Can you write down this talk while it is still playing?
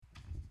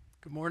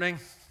Good morning.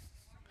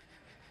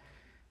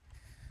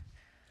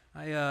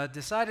 I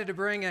decided to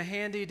bring a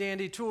handy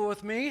dandy tool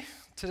with me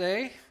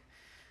today.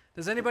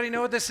 Does anybody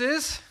know what this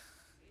is?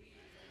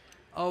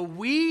 A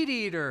weed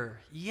eater.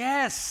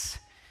 Yes.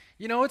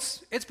 You know,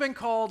 it's been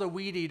called a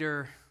weed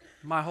eater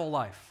my whole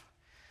life.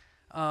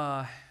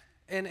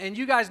 And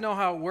you guys know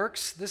how it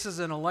works. This is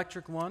an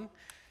electric one.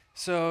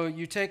 So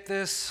you take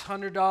this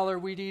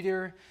 $100 weed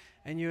eater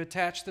and you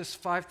attach this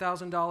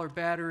 $5,000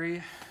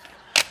 battery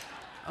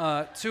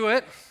to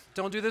it.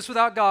 Don't do this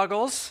without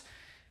goggles.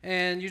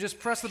 And you just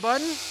press the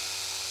button.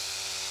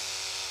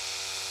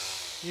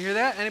 You hear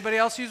that? Anybody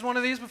else use one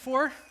of these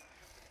before?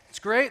 It's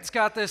great. It's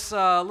got this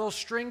little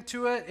string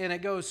to it, and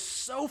it goes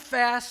so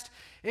fast,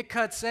 it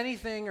cuts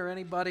anything or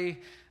anybody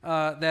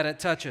that it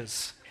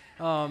touches.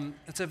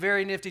 It's a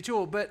very nifty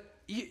tool. But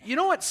you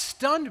know what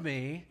stunned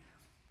me?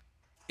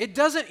 It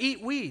doesn't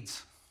eat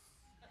weeds.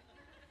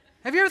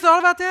 Have you ever thought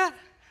about that?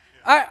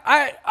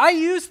 I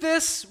used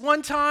this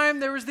one time.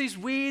 There was these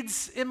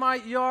weeds in my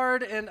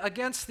yard and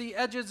against the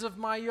edges of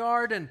my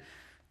yard, and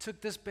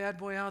took this bad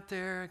boy out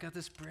there. I got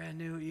this brand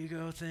new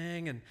Ego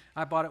thing, and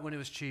I bought it when it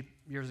was cheap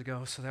years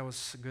ago, so that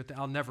was a good thing.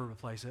 I'll never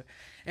replace it.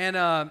 And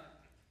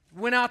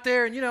went out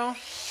there and,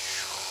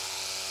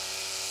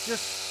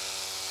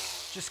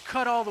 just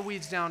cut all the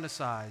weeds down to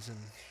size, and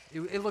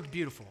it looked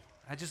beautiful.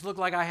 I just looked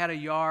like I had a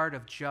yard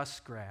of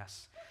just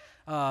grass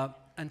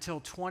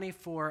until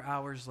 24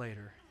 hours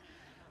later.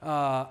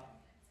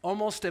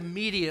 Almost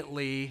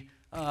immediately,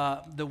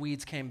 the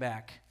weeds came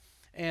back.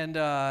 And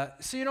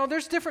so,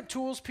 there's different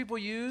tools people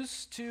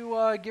use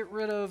to get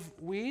rid of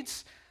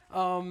weeds.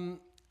 Weed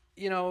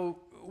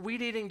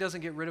eating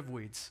doesn't get rid of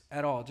weeds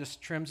at all,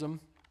 just trims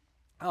them.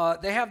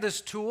 They have this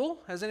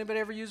tool. Has anybody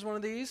ever used one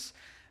of these?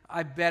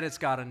 I bet it's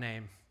got a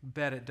name.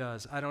 Bet it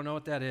does. I don't know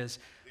what that is.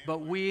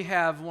 But we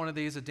have one of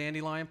these, a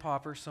dandelion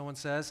popper, someone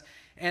says.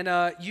 And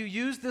you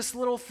use this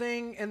little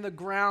thing in the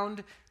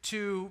ground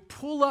to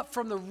pull up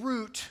from the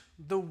root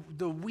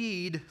the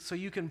weed so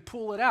you can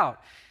pull it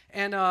out.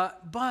 And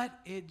but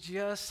it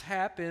just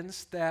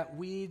happens that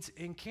weeds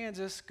in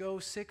Kansas go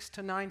 6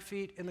 to 9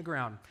 feet in the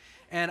ground.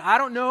 And I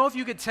don't know if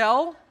you could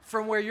tell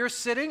from where you're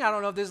sitting. I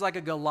don't know if this is like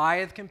a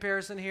Goliath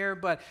comparison here,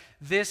 but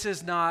this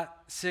is not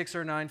 6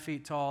 or 9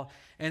 feet tall.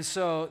 And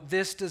so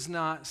this does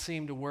not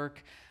seem to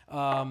work.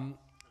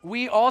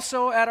 We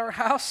also, at our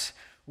house,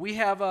 we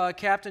have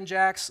Captain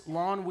Jack's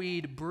Lawn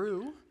Weed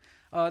Brew.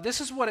 This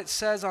is what it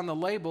says on the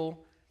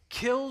label: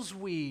 kills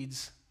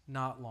weeds,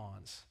 not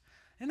lawns.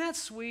 Isn't that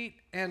sweet?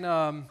 And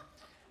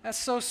that's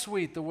so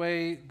sweet, the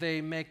way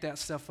they make that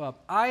stuff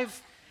up.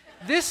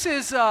 This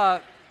is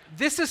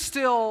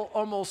still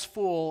almost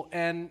full,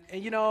 and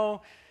if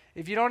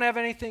you don't have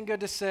anything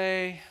good to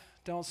say,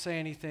 don't say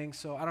anything.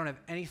 So I don't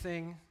have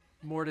anything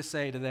more to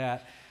say to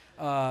that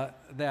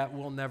that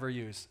we'll never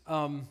use.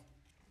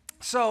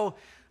 So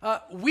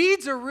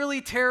weeds are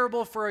really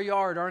terrible for a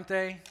yard, aren't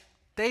they?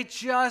 They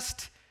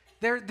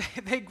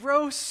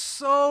grow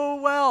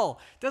so well.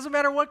 Doesn't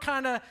matter what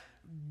kind of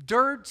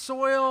dirt,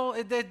 soil,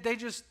 they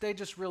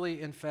just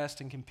really infest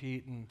and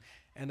compete,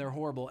 and they're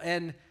horrible.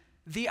 And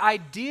the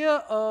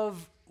idea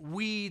of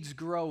weeds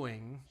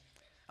growing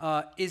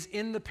is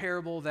in the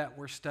parable that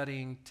we're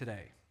studying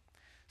today.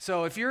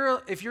 So if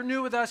you're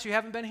new with us, you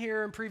haven't been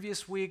here in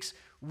previous weeks,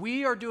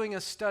 we are doing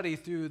a study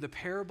through the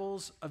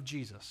parables of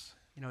Jesus.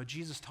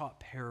 Jesus taught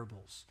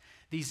parables.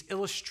 These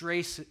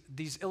illustrations,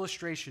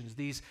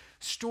 these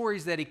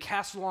stories that he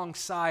cast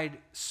alongside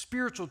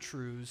spiritual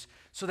truths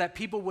so that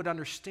people would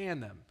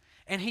understand them.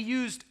 And he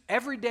used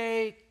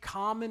everyday,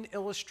 common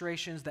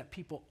illustrations that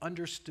people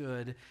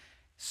understood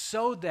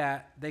so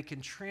that they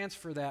can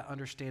transfer that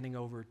understanding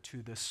over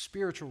to the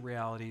spiritual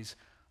realities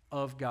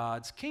of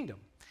God's kingdom.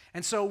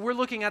 And so we're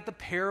looking at the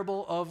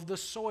parable of the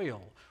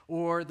soil,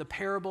 or the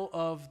parable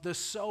of the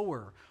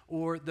sower,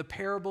 or the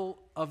parable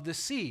of the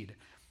seed.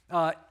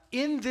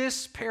 In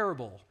this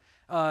parable,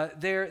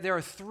 there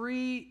are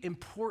three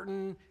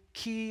important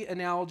key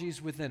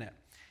analogies within it.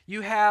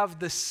 You have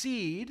the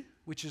seed,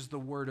 which is the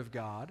word of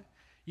God.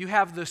 You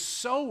have the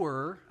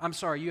soil,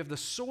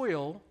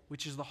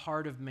 which is the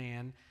heart of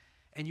man.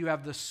 And you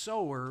have the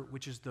sower,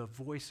 which is the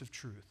voice of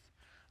truth.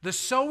 The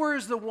sower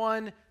is the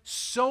one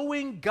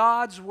sowing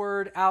God's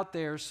word out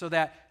there so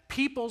that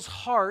people's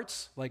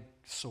hearts, like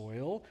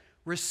soil,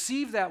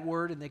 receive that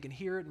word, and they can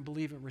hear it and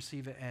believe it and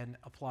receive it and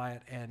apply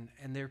it, and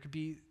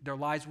their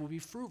lives will be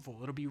fruitful.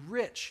 It'll be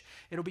rich.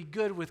 It'll be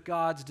good with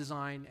God's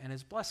design and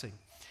his blessing.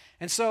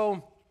 And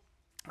so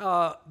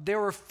there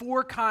were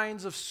 4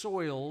 kinds of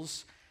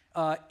soils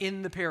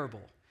in the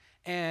parable.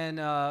 And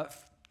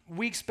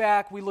weeks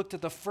back, we looked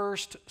at the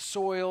first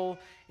soil.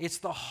 It's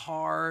the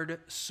hard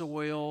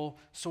soil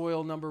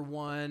number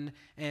 1.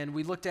 And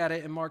we looked at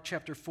it in Mark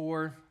chapter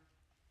 4.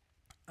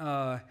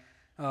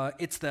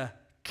 It's the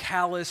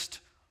calloused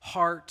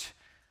heart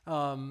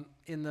on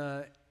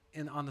the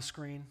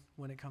screen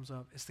when it comes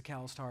up. It's the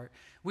calloused heart.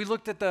 We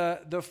looked at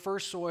the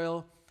first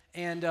soil,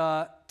 and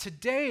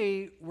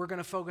today we're going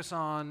to focus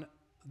on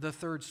the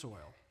third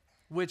soil,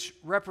 which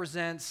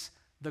represents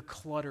the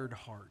cluttered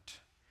heart.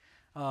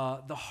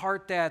 the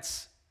heart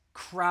that's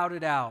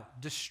crowded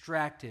out,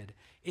 distracted.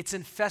 It's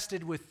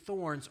infested with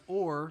thorns,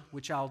 or,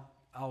 which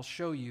I'll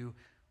show you,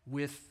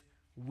 with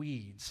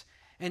weeds.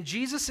 And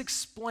Jesus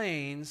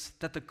explains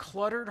that the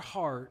cluttered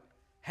heart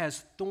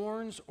has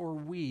thorns or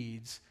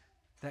weeds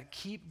that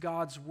keep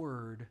God's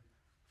word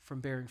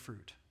from bearing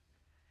fruit.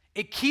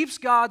 It keeps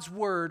God's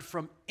word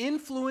from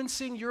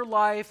influencing your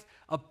life,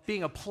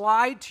 being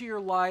applied to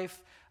your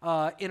life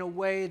in a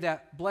way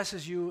that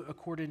blesses you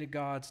according to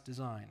God's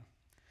design.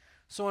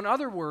 So in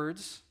other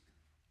words,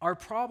 our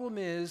problem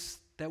is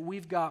that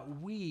we've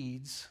got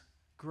weeds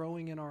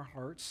growing in our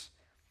hearts,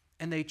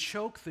 and they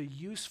choke the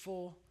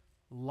useful,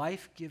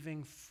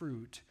 life-giving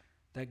fruit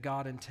that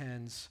God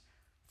intends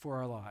for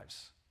our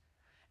lives.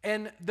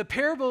 And the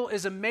parable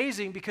is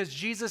amazing because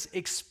Jesus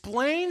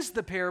explains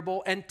the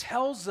parable and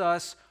tells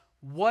us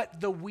what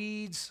the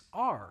weeds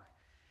are.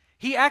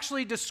 He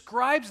actually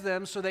describes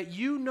them so that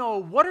you know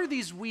what are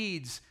these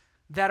weeds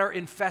that are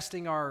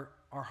infesting our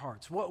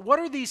hearts. What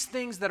are these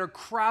things that are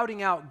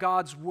crowding out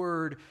God's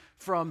word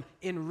from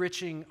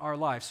enriching our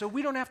lives? So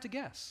we don't have to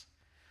guess.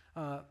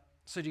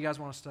 So do you guys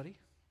want to study?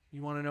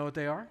 You want to know what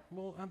they are?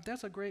 Well,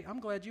 I'm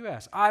glad you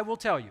asked. I will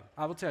tell you.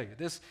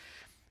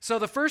 So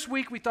the first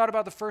week we thought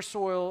about the first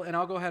soil, and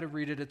I'll go ahead and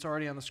read it. It's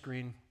already on the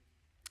screen.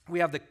 We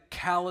have the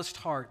calloused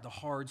heart, the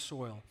hard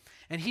soil.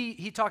 And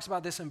he talks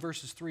about this in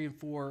verses 3 and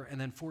 4,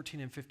 and then 14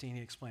 and 15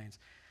 he explains.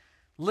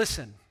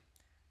 Listen,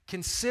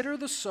 consider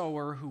the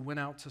sower who went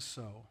out to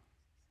sow.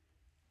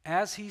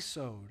 As he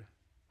sowed,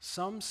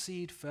 some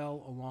seed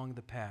fell along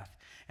the path,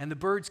 and the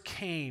birds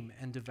came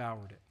and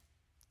devoured it.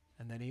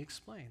 And then he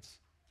explains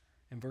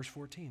in verse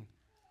 14,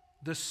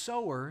 the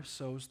sower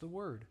sows the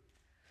word.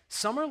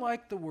 Some are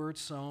like the word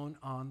sown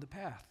on the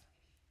path.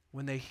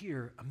 When they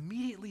hear,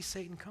 immediately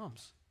Satan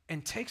comes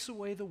and takes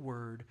away the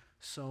word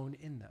sown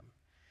in them.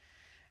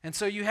 And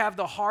so you have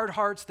the hard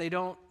hearts. They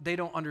don't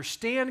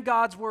understand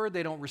God's word.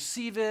 They don't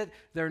receive it.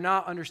 They're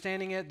not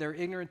understanding it. They're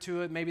ignorant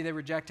to it. Maybe they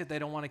reject it. They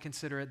don't want to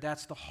consider it.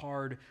 That's the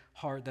hard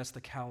heart. That's the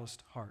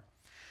calloused heart.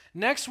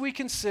 Next, we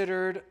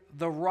considered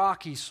the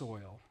rocky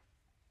soil.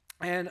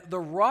 And the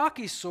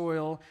rocky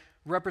soil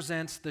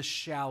represents the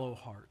shallow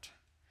heart.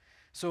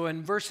 So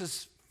in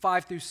verses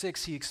 5 through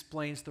 6, he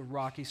explains the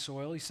rocky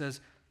soil. He says,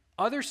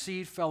 other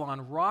seed fell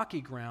on rocky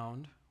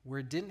ground where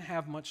it didn't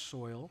have much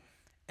soil,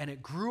 and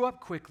it grew up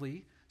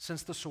quickly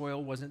since the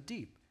soil wasn't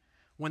deep.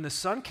 When the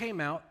sun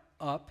came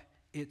up,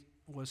 it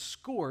was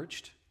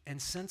scorched,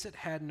 and since it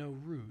had no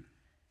root,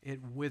 it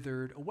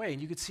withered away.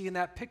 And you can see in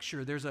that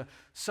picture, there's a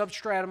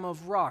substratum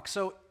of rock.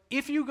 So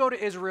if you go to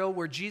Israel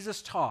where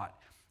Jesus taught,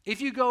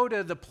 if you go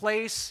to the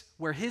place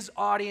where his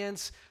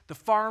audience, the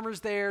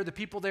farmers there, the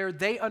people there,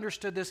 they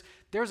understood this,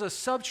 there's a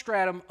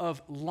substratum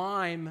of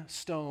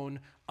limestone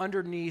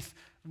underneath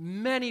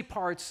many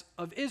parts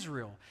of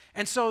Israel.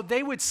 And so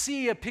they would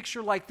see a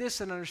picture like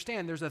this and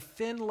understand there's a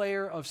thin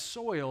layer of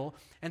soil,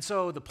 and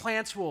so the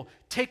plants will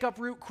take up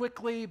root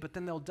quickly, but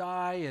then they'll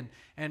die.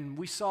 And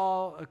we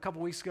saw a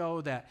couple weeks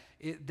ago that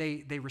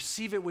they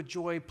receive it with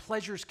joy.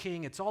 Pleasure's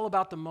king. It's all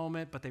about the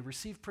moment, but they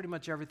receive pretty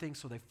much everything,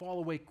 so they fall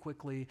away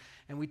quickly.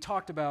 And we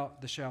talked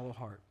about the shallow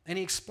heart. And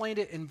he explained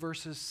it in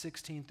verses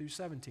 16 through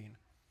 17.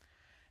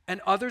 And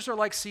others are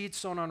like seeds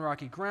sown on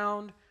rocky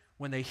ground.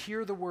 When they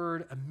hear the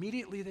word,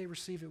 immediately they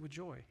receive it with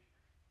joy,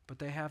 but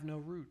they have no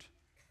root.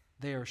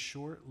 They are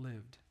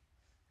short-lived.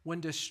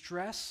 When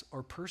distress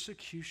or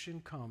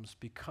persecution comes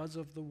because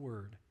of the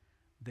word,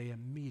 they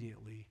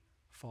immediately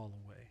fall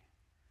away.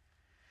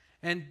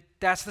 And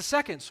that's the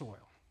second soil,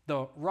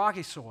 the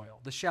rocky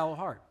soil, the shallow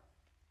heart.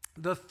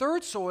 The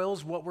third soil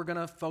is what we're going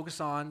to focus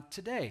on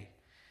today,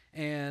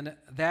 and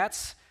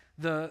that's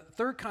the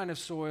third kind of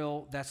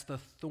soil, that's the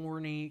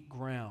thorny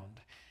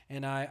ground.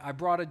 And I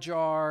brought a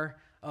jar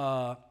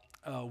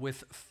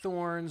with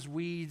thorns,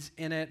 weeds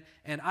in it.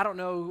 And I don't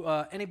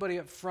know, anybody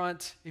up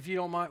front, if you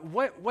don't mind,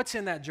 what's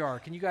in that jar?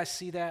 Can you guys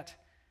see that?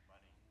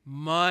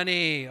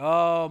 Money.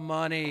 Oh,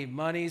 money.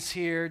 Money's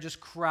here,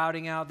 just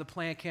crowding out. The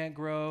plant can't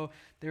grow.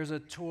 There's a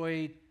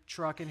toy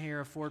truck in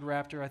here, a Ford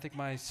Raptor. I think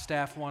my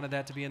staff wanted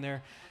that to be in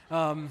there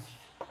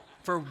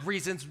for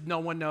reasons no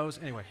one knows.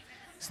 Anyway,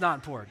 it's not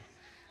important.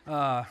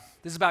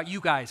 This is about you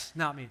guys,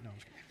 not me. No, I'm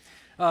just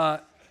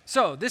kidding.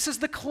 So this is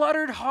the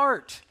cluttered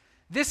heart.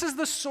 This is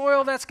the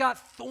soil that's got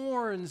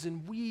thorns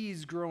and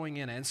weeds growing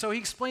in it. And so he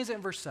explains it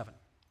in verse 7.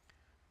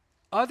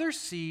 Other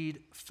seed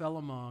fell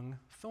among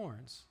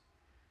thorns,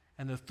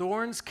 and the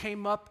thorns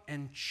came up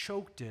and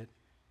choked it,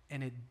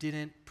 and it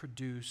didn't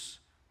produce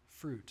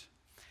fruit.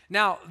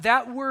 Now,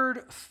 that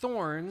word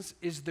thorns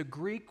is the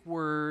Greek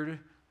word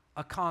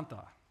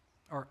akantha,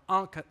 or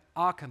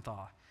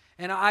akantha.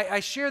 And I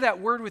share that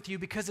word with you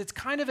because it's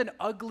kind of an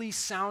ugly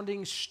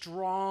sounding,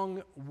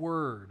 strong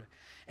word.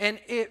 And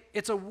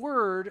it's a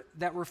word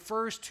that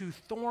refers to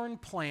thorn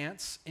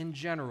plants in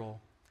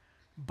general,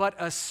 but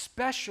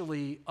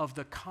especially of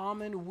the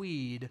common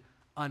weed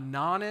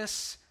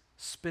Ananas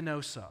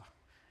spinosa.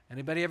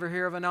 Anybody ever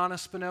hear of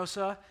Ananas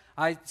spinosa?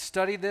 I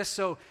studied this.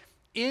 So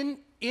in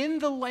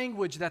the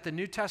language that the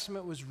New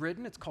Testament was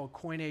written, it's called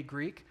Koine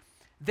Greek,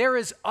 There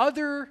is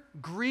other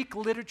Greek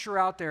literature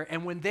out there,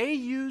 and when they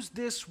use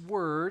this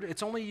word,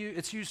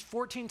 it's used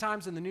 14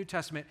 times in the New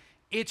Testament.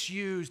 It's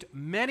used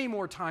many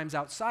more times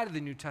outside of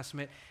the New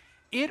Testament.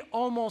 It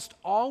almost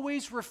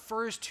always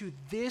refers to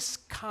this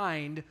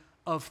kind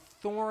of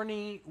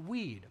thorny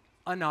weed,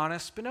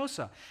 Ananas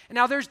spinosa. And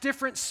now there's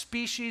different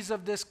species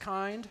of this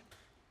kind.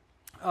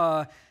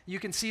 You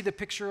can see the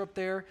picture up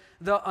there.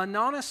 The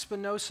Ananas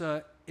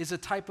spinosa is a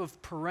type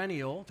of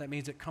perennial. That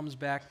means it comes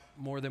back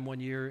more than 1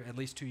 year, at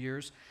least 2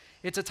 years.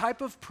 It's a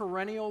type of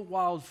perennial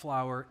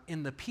wildflower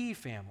in the pea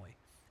family.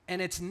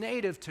 And it's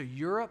native to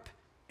Europe,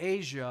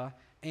 Asia,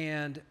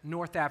 and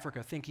North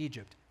Africa. Think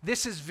Egypt.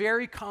 This is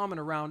very common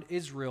around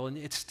Israel, and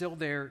it's still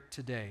there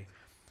today.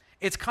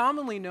 It's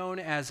commonly known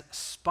as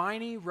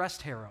spiny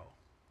rest harrow.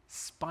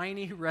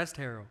 Spiny rest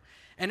harrow.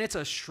 And it's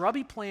a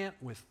shrubby plant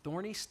with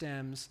thorny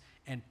stems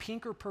and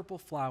pink or purple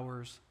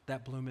flowers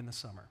that bloom in the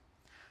summer.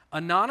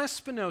 Ananas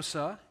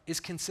spinosa is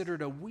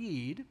considered a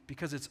weed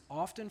because it's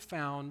often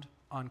found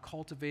on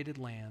cultivated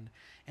land,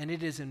 and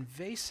it is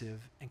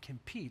invasive and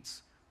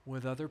competes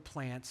with other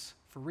plants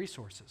for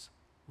resources,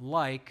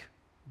 like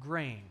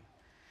grain.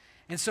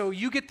 And so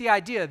you get the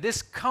idea.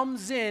 This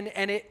comes in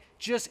and it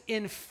just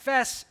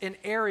infests an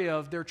area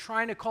of they're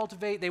trying to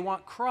cultivate. They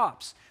want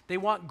crops. They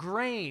want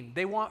grain.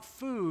 They want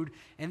food.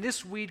 And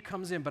this weed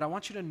comes in. But I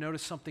want you to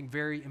notice something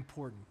very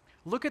important.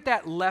 Look at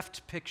that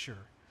left picture.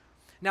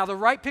 Now, the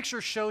right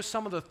picture shows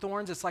some of the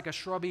thorns. It's like a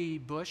shrubby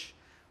bush.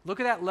 Look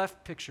at that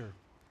left picture.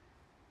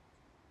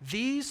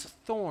 These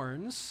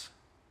thorns,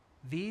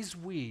 these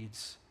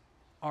weeds,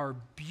 are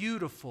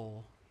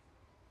beautiful,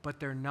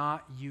 but they're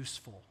not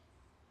useful.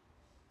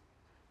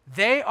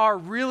 They are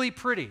really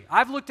pretty.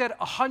 I've looked at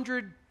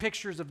 100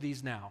 pictures of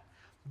these now.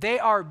 They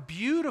are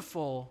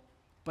beautiful,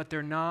 but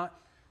they're not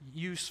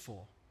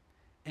useful.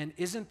 And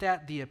isn't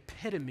that the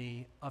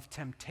epitome of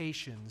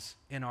temptations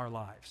in our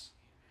lives?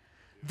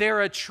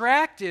 They're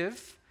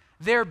attractive,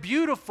 they're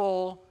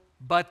beautiful,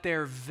 but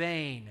they're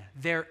vain.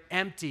 They're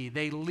empty.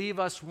 They leave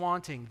us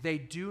wanting. They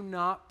do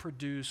not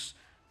produce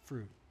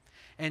fruit.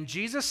 And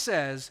Jesus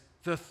says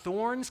the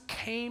thorns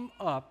came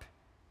up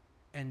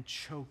and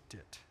choked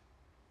it.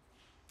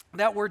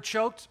 That word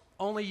choked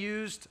only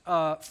used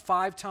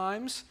 5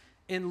 times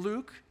in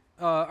Luke,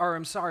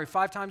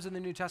 5 times in the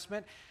New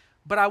Testament.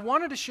 But I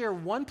wanted to share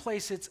one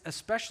place it's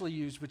especially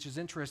used, which is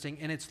interesting,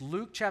 and it's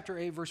Luke chapter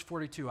 8, verse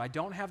 42. I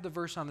don't have the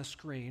verse on the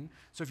screen,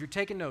 so if you're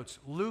taking notes,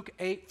 Luke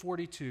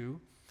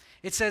 8:42,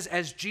 it says,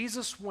 as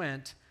Jesus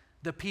went,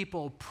 the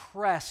people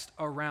pressed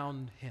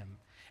around him.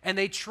 And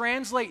they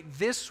translate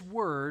this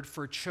word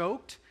for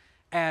choked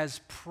as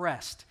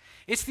pressed.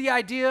 It's the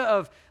idea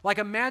of, like,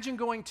 imagine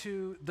going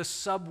to the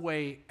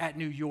subway at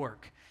New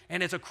York,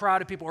 and it's a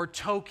crowd of people, or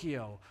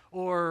Tokyo,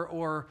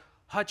 or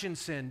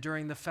Hutchinson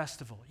during the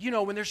festival. You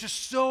know, when there's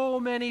just so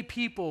many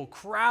people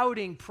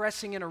crowding,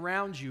 pressing in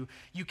around you,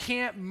 you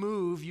can't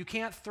move, you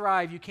can't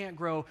thrive, you can't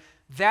grow.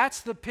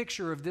 That's the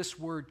picture of this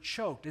word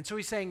choked. And so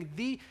he's saying,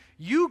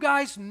 you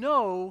guys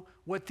know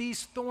what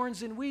these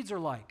thorns and weeds are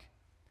like.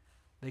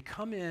 They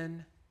come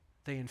in,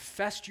 they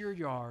infest your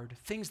yard,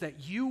 things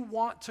that you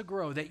want to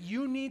grow, that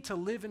you need to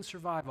live and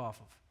survive off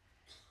of,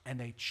 and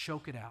they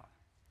choke it out.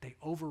 They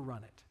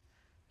overrun it.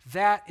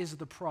 That is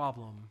the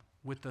problem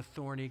with the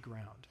thorny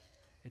ground.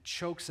 It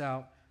chokes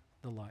out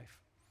the life.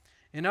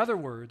 In other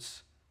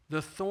words,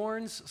 the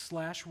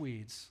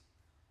thorns/weeds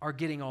are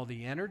getting all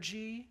the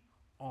energy,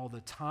 all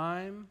the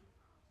time,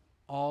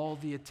 all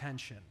the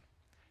attention.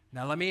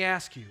 Now let me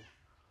ask you,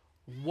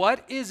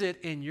 what is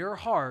it in your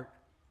heart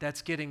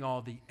that's getting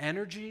all the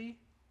energy,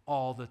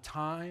 all the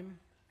time,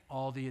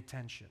 all the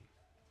attention?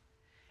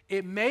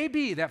 It may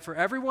be that for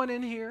everyone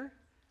in here,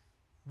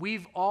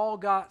 we've all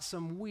got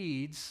some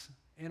weeds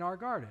in our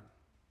garden,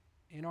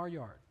 in our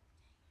yard.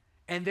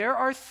 And there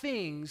are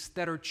things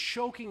that are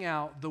choking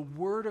out the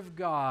Word of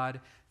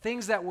God,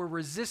 things that we're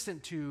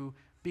resistant to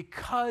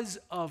because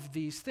of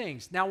these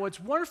things. Now, what's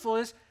wonderful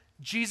is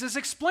Jesus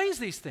explains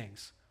these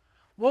things.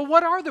 Well,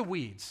 what are the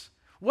weeds?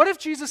 What if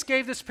Jesus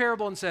gave this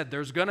parable and said,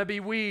 there's going to be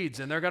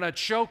weeds and they're going to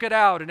choke it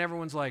out, and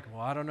everyone's like,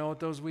 well, I don't know what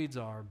those weeds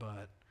are,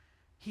 but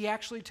he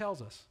actually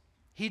tells us.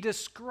 He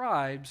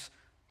describes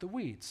the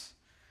weeds,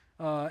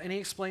 and he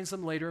explains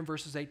them later in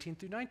verses 18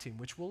 through 19,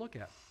 which we'll look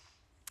at.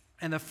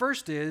 And the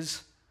first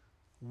is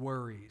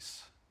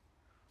worries.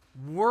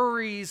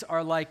 Worries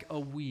are like a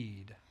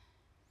weed.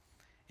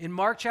 In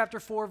Mark chapter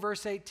 4,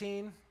 verse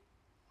 18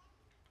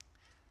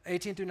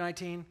 through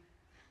 19,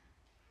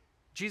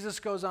 Jesus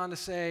goes on to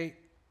say,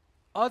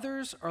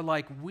 others are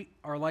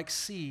like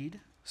seed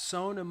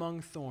sown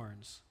among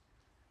thorns.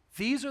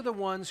 These are the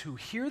ones who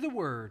hear the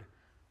word,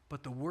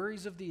 but the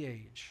worries of the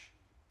age,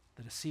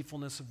 the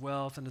deceitfulness of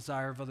wealth and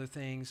desire of other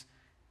things,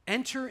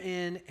 enter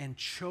in and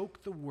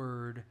choke the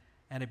word,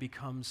 and it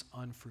becomes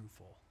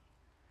unfruitful.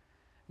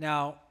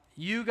 Now,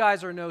 you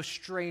guys are no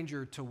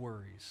stranger to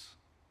worries.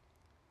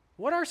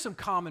 What are some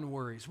common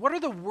worries? What are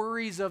the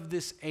worries of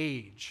this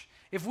age?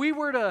 If we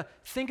were to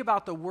think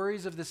about the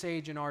worries of this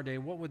age in our day,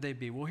 what would they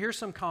be? Well, here's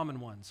some common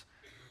ones.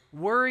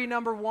 Worry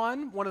number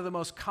one of the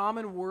most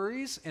common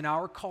worries in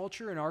our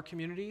culture, in our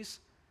communities,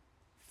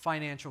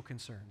 financial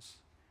concerns.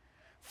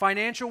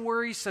 Financial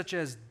worries such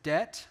as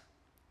debt,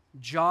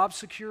 job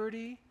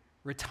security,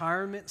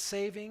 retirement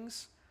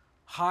savings,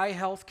 high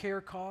health care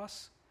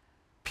costs.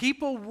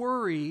 People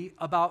worry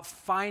about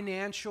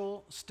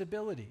financial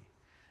stability,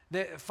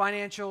 the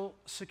financial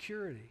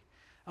security.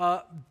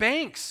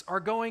 Banks are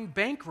going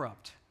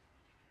bankrupt,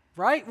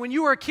 right? When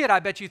you were a kid, I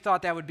bet you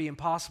thought that would be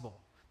impossible.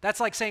 That's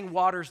like saying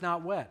water's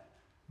not wet.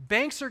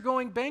 Banks are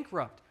going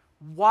bankrupt.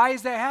 Why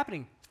is that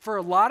happening? For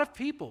a lot of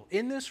people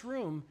in this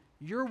room,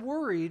 you're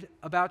worried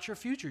about your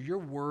future. You're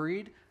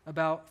worried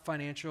about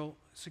financial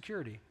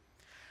security.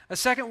 A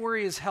second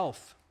worry is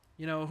health.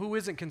 You know, who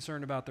isn't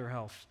concerned about their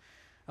health?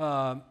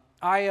 So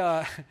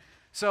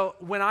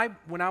when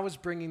I was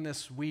bringing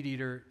this weed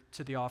eater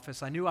to the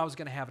office, I knew I was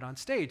going to have it on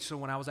stage. So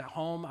when I was at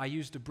home, I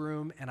used a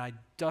broom and I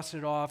dusted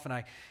it off,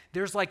 and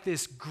there's like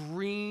this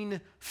green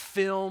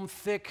film,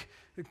 thick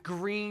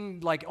green,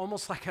 like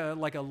almost like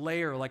a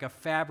layer, like a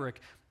fabric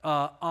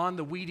on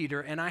the weed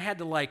eater, and I had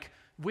to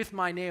with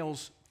my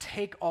nails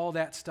take all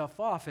that stuff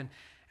off. And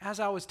as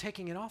I was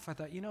taking it off, I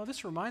thought,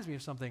 this reminds me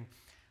of something.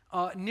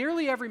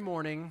 Nearly every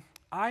morning,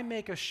 I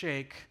make a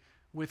shake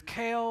with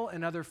kale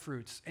and other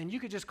fruits, and you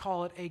could just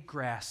call it a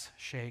grass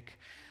shake.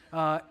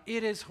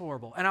 It is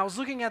horrible. And I was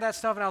looking at that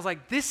stuff, and I was like,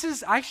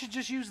 I should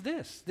just use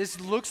this.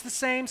 This looks the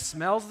same,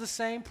 smells the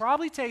same,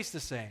 probably tastes the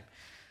same.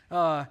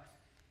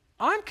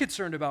 I'm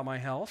concerned about my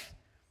health,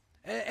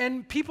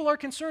 and people are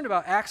concerned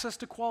about access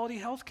to quality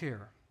health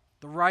care,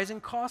 the rising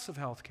costs of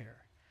health care,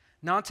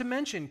 not to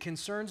mention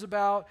concerns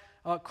about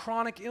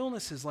chronic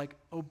illnesses like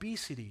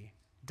obesity,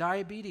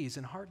 diabetes,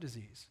 and heart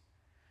disease.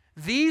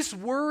 These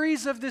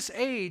worries of this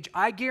age,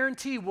 I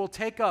guarantee, will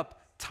take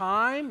up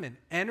time and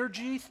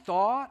energy,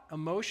 thought,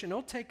 emotion.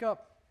 It'll take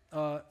up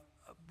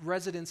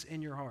residence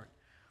in your heart.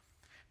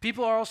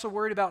 People are also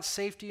worried about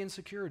safety and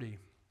security.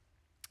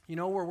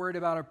 We're worried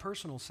about our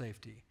personal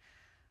safety,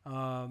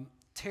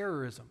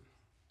 terrorism,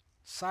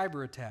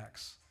 cyber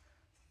attacks,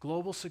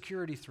 global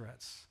security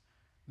threats,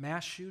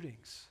 mass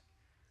shootings.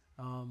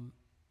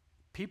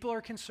 People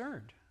are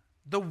concerned.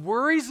 The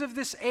worries of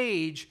this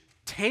age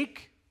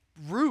take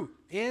root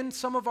in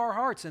some of our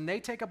hearts, and they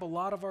take up a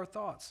lot of our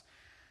thoughts.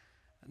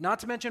 Not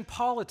to mention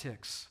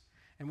politics.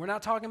 And we're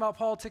not talking about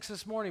politics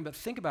this morning, but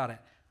think about it.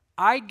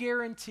 I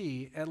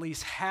guarantee at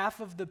least half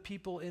of the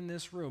people in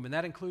this room, and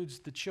that includes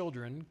the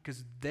children,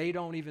 because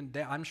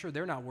I'm sure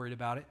they're not worried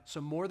about it,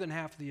 so more than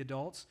half of the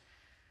adults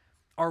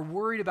are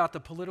worried about the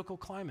political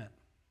climate,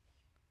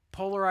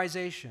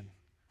 polarization,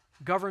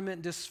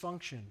 government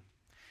dysfunction,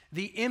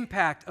 the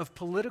impact of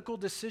political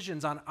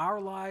decisions on our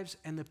lives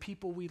and the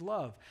people we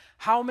love.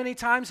 How many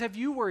times have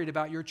you worried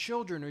about your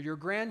children or your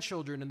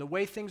grandchildren and the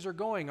way things are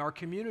going, our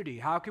community?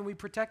 How can we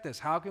protect this?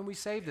 How can we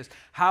save this?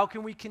 How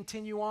can we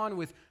continue on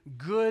with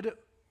good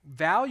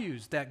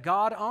values that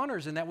God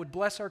honors and that would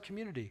bless our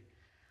community?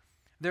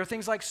 There are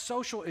things like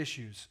social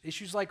issues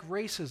like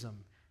racism,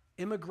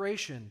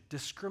 immigration,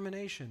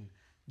 discrimination,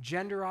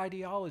 gender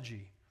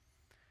ideology.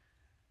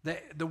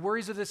 The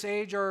worries of this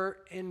age are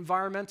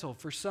environmental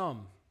for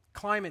some.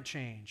 Climate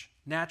change,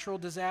 natural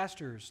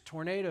disasters,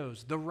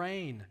 tornadoes, the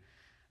rain,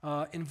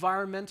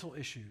 environmental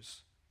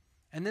issues.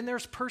 And then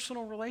there's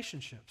personal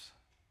relationships.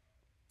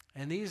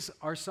 And these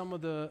are some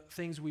of the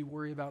things we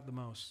worry about the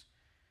most.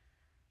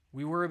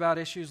 We worry about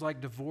issues like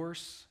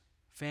divorce,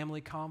 family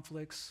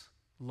conflicts,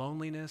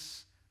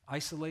 loneliness,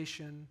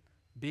 isolation,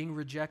 being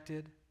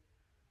rejected.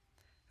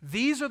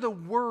 These are the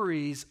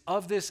worries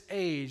of this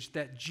age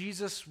that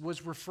Jesus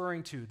was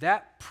referring to.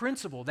 That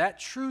principle, that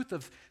truth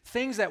of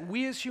things that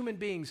we as human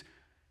beings,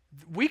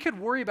 we could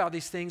worry about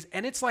these things,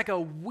 and it's like a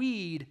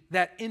weed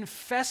that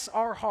infests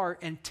our heart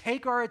and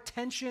take our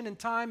attention and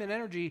time and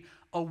energy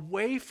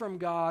away from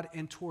God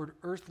and toward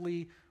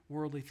earthly,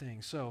 worldly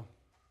things. So,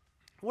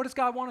 what does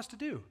God want us to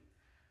do?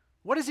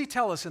 What does he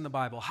tell us in the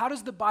Bible? How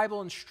does the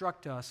Bible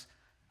instruct us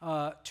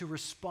to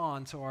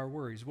respond to our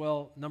worries?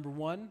 Well, number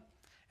one,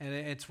 and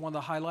it's one of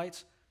the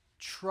highlights,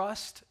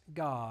 trust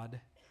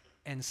God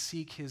and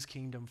seek his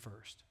kingdom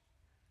first.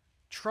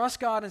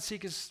 Trust God and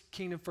seek his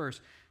kingdom first.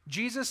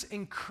 Jesus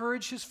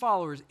encouraged his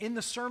followers in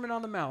the Sermon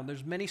on the Mount.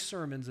 There's many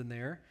sermons in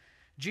there.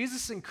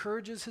 Jesus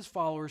encourages his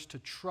followers to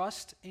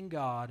trust in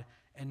God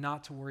and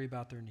not to worry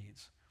about their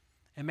needs.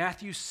 In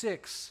Matthew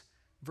 6,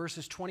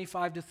 verses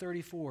 25 to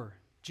 34,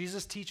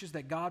 Jesus teaches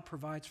that God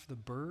provides for the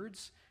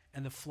birds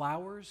and the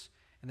flowers,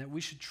 and that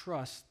we should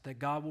trust that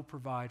God will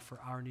provide for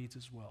our needs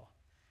as well.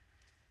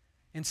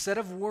 Instead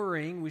of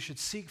worrying, we should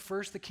seek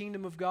first the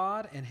kingdom of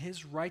God and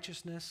his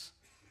righteousness,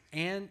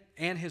 and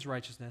his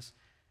righteousness,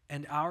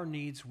 and our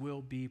needs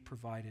will be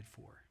provided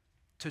for.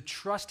 To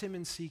trust him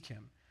and seek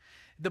him.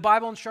 The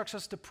Bible instructs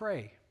us to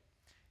pray.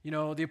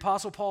 The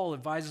Apostle Paul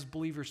advises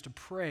believers to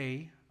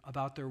pray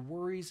about their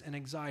worries and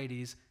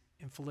anxieties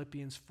in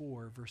Philippians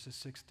 4, verses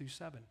 6 through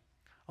 7.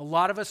 A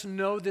lot of us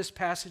know this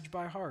passage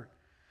by heart.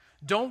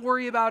 Don't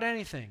worry about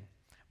anything,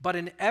 but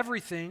in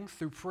everything,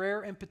 through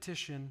prayer and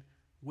petition,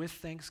 with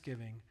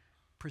thanksgiving,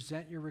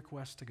 present your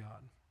requests to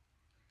God.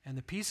 And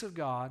the peace of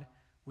God,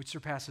 which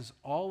surpasses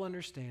all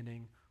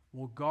understanding,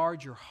 will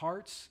guard your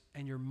hearts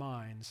and your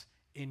minds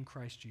in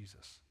Christ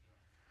Jesus.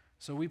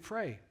 So we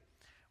pray.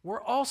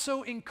 We're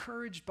also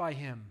encouraged by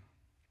him.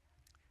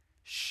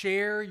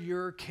 Share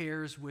your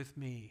cares with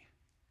me.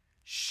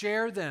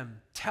 Share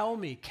them. Tell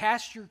me.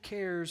 Cast your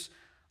cares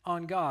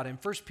on God. In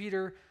 1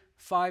 Peter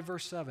 5,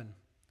 verse 7,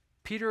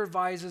 Peter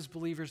advises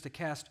believers to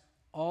cast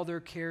all their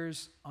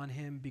cares on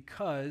him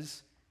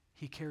because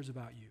he cares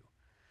about you.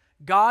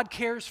 God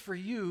cares for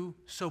you,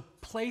 so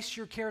place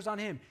your cares on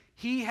him.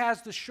 He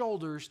has the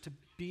shoulders to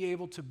be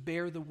able to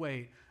bear the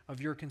weight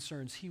of your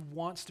concerns. He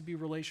wants to be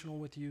relational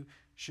with you.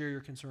 Share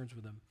your concerns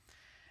with him.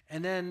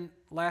 And then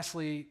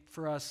lastly,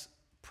 for us,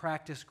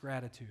 practice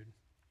gratitude.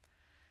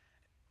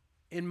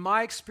 In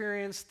my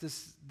experience,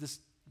 this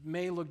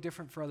may look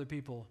different for other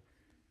people.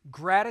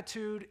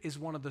 Gratitude is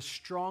one of the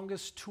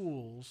strongest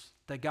tools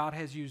that God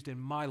has used in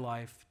my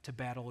life to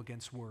battle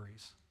against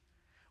worries.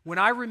 When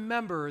I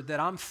remember that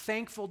I'm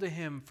thankful to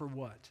him for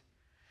what?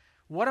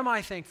 What am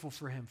I thankful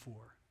for him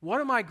for? What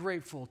am I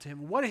grateful to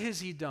him? What has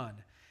he done?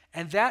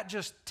 And that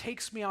just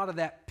takes me out of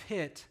that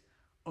pit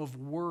of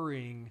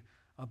worrying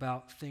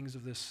about things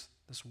of this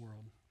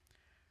world.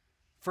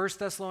 1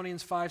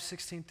 Thessalonians 5,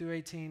 16 through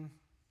 18,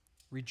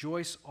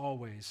 rejoice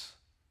always,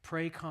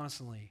 pray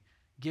constantly,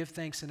 give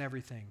thanks in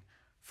everything,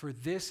 for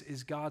this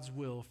is God's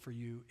will for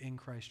you in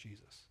Christ Jesus.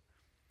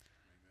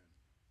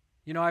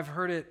 Amen. You know, I've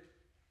heard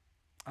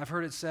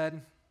it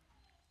said,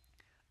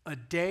 a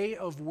day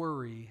of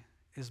worry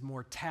is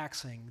more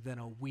taxing than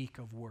a week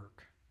of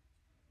work.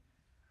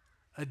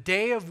 A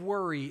day of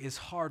worry is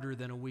harder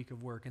than a week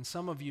of work, and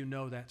some of you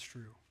know that's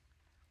true.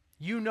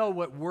 You know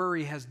what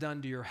worry has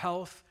done to your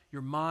health,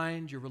 your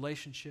mind, your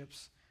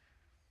relationships.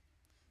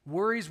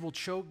 Worries will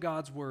choke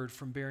God's word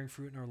from bearing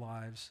fruit in our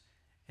lives,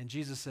 and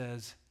Jesus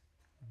says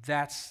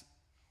that's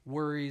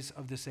worries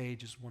of this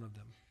age is one of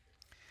them.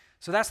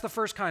 So that's the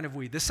first kind of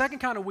weed. The second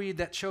kind of weed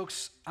that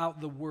chokes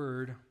out the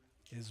word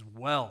is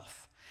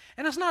wealth.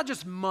 And it's not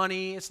just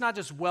money, it's not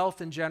just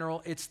wealth in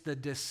general, it's the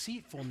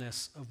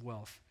deceitfulness of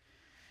wealth.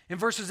 In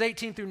verses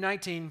 18 through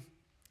 19,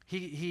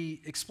 he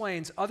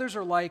explains, others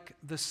are like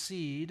the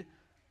seed,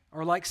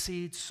 or like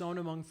seed sown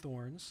among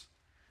thorns.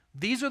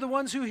 These are the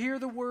ones who hear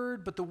the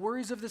word, but the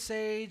worries of this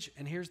age,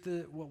 and here's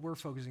what we're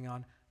focusing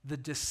on, the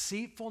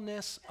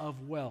deceitfulness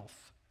of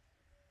wealth,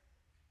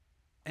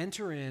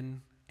 enter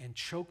in and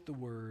choke the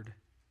word,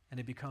 and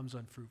it becomes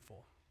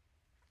unfruitful.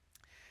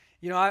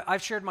 You know,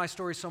 I've shared my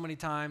story so many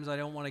times, I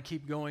don't want to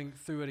keep going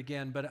through it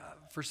again, but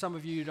for some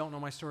of you who don't know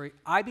my story,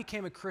 I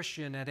became a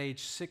Christian at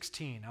age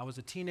 16. I was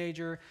a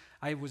teenager.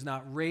 I was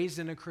not raised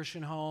in a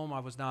Christian home.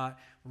 I was not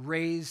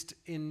raised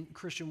in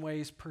Christian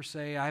ways per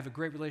se. I have a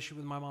great relationship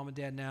with my mom and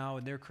dad now,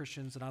 and they're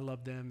Christians, and I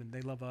love them, and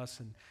they love us,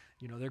 and,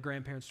 you know, they're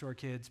grandparents to our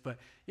kids. But,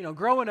 you know,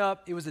 growing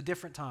up, it was a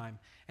different time.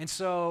 And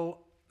so,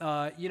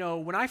 you know,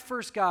 when I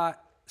first got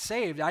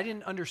saved, I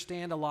didn't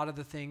understand a lot of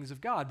the things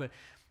of God, but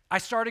I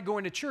started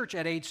going to church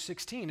at age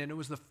 16, and it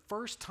was the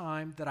first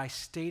time that I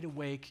stayed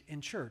awake in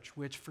church,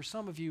 which for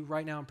some of you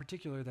right now in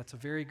particular, that's a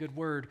very good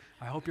word.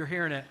 I hope you're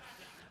hearing it.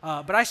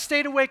 But I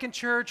stayed awake in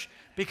church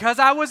because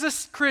I was a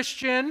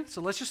Christian,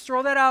 so let's just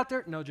throw that out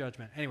there. No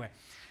judgment. Anyway,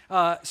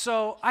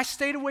 so I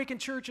stayed awake in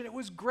church, and it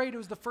was great. It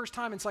was the first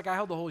time. It's like I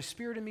held the Holy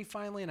Spirit in me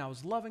finally, and I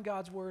was loving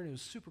God's word, and it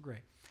was super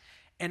great.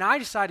 And I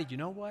decided, you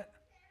know what?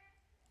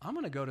 I'm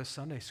going to go to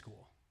Sunday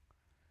school.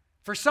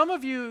 For some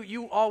of you,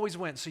 you always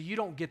went, so you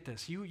don't get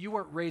this. You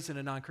weren't raised in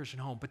a non-Christian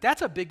home. But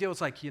that's a big deal. It's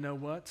like, you know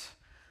what?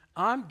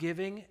 I'm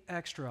giving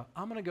extra.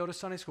 I'm going to go to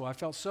Sunday school. I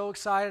felt so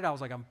excited. I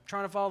was like, I'm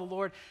trying to follow the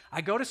Lord.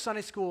 I go to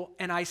Sunday school,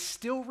 and I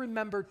still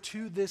remember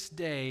to this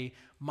day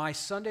my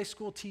Sunday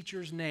school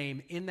teacher's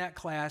name in that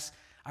class.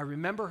 I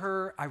remember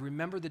her. I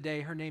remember the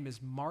day. Her name is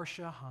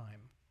Marcia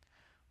Heim.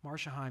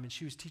 Marcia Heim, and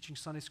she was teaching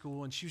Sunday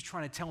school, and she was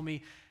trying to tell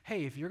me,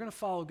 hey, if you're going to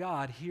follow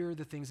God, here are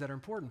the things that are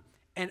important.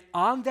 And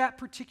on that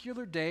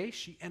particular day,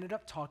 she ended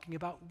up talking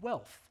about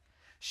wealth.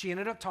 She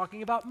ended up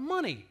talking about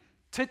money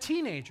to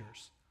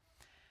teenagers.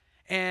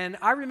 And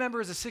I remember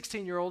as a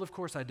 16-year-old, of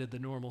course, I did the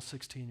normal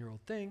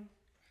 16-year-old thing,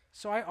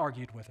 so I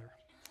argued with her.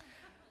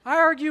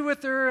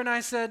 And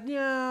I said,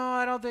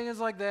 I don't think it's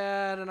like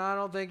that, and I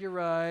don't think you're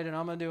right, and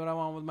I'm going to do what I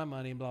want with my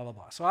money, and blah, blah,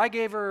 blah. So I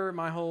gave her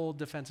my whole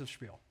defensive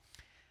spiel.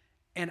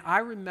 And I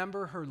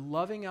remember her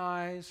loving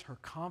eyes, her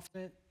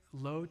confident,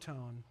 low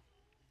tone.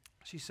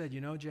 She said,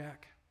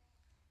 Jack,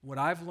 what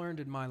I've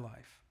learned in my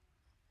life,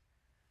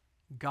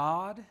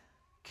 God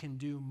can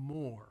do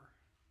more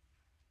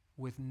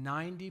with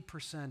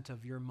 90%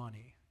 of your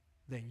money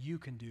than you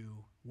can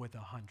do with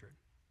 100.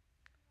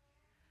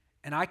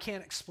 And I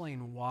can't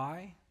explain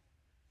why,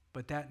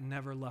 but that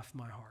never left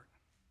my heart.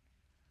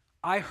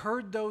 I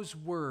heard those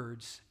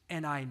words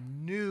and I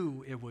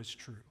knew it was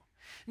true.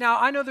 Now,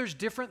 I know there's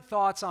different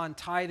thoughts on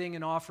tithing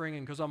and offering,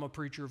 and because I'm a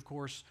preacher, of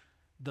course,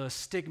 the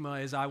stigma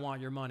is I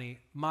want your money.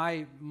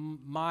 My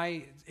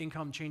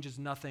income changes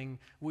nothing.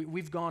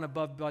 We've gone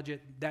above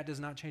budget. That does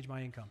not change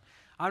my income.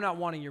 I'm not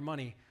wanting your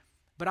money.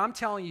 But I'm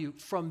telling you,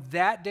 from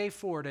that day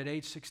forward at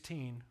age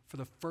 16, for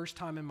the first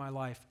time in my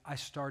life, I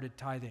started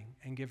tithing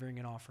and giving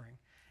an offering.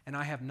 And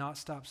I have not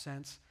stopped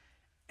since.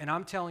 And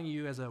I'm telling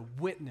you as a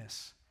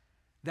witness,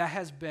 that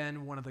has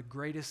been one of the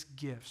greatest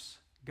gifts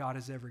God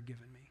has ever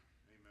given me.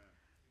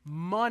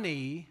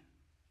 Amen.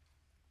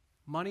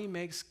 Money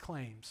makes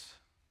claims,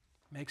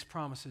 makes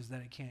promises that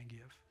it can't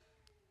give.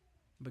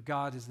 But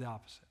God is the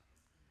opposite.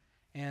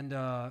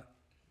 And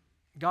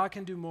God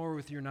can do more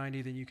with your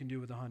 90 than you can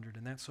do with 100,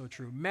 and that's so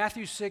true.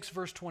 Matthew 6,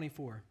 verse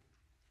 24.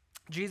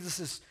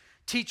 Jesus is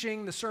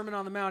teaching the Sermon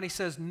on the Mount. He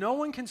says, "No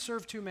one can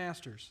serve two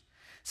masters,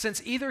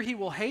 since either he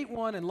will hate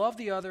one and love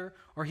the other,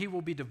 or he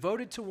will be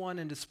devoted to one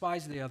and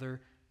despise the other.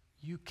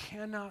 You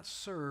cannot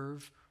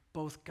serve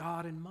both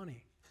God and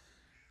money."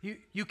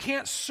 You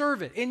can't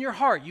serve it in your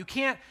heart. You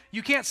can't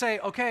say,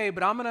 okay,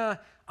 but I'm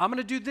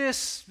gonna do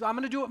this. I'm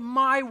gonna do it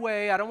my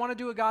way. I don't want to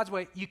do it God's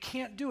way. You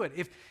can't do it.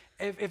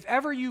 If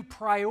ever you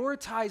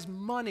prioritize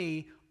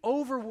money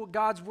over what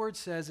God's word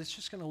says, it's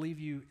just going to leave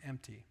you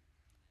empty.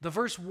 The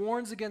verse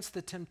warns against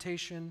the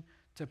temptation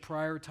to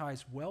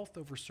prioritize wealth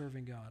over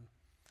serving God.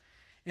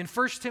 In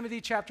 1 Timothy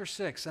chapter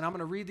 6, and I'm going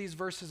to read these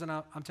verses, and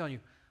I'm telling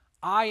you,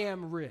 I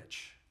am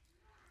rich.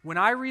 When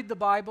I read the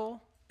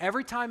Bible,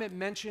 every time it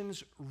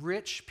mentions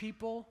rich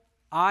people,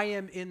 I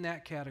am in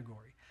that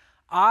category.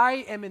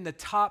 I am in the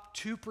top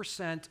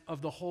 2%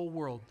 of the whole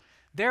world.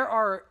 There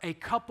are a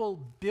couple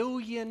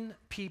billion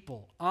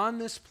people on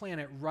this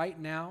planet right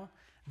now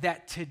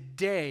that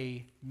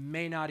today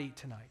may not eat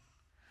tonight.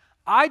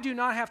 I do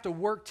not have to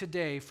work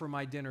today for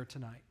my dinner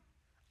tonight.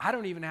 I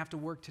don't even have to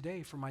work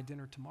today for my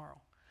dinner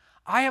tomorrow.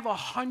 I have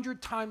 100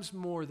 times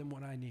more than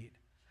what I need.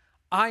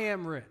 I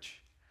am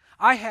rich.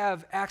 I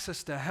have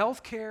access to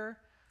health care.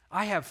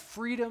 I have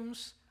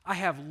freedoms. I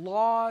have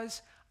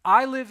laws.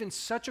 I live in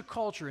such a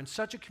culture, in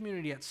such a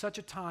community, at such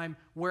a time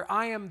where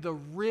I am the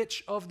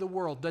rich of the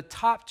world, the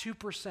top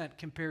 2%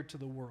 compared to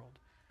the world.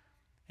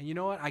 And you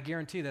know what? I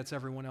guarantee that's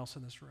everyone else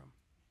in this room.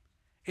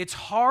 It's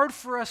hard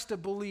for us to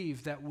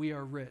believe that we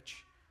are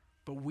rich,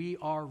 but we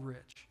are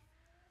rich.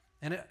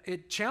 And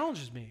it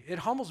challenges me. It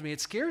humbles me.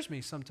 It scares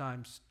me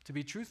sometimes, to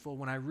be truthful,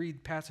 when I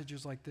read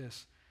passages like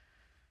this.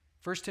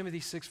 1 Timothy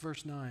 6,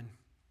 verse 9.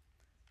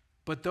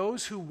 "But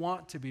those who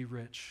want to be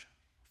rich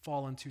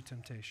fall into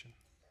temptation,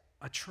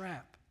 a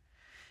trap,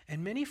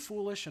 and many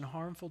foolish and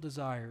harmful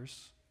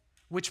desires,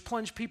 which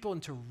plunge people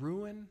into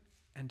ruin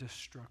and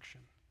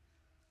destruction.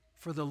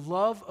 For the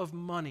love of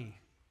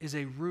money is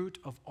a root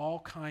of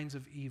all kinds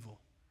of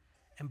evil,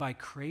 and by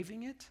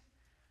craving it,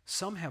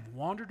 some have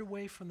wandered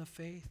away from the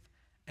faith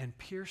and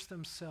pierced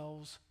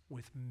themselves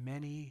with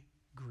many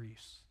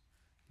griefs,"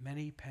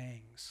 many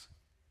pangs.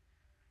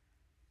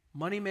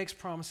 Money makes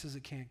promises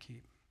it can't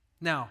keep.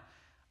 Now,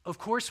 of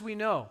course we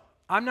know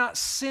I'm not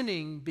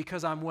sinning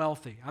because I'm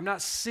wealthy. I'm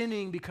not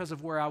sinning because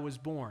of where I was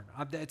born.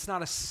 It's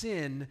not a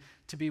sin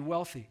to be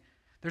wealthy.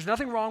 There's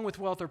nothing wrong with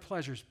wealth or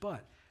pleasures,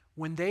 but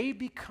when they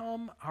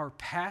become our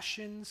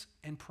passions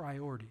and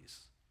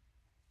priorities,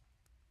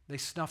 they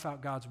snuff out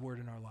God's word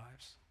in our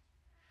lives.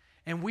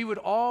 And we would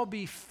all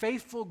be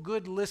faithful,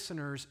 good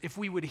listeners if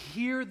we would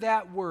hear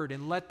that word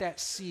and let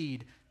that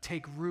seed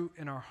take root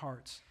in our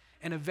hearts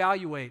and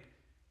evaluate,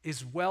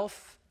 is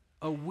wealth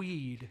a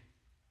weed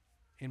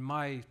in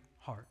my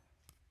heart?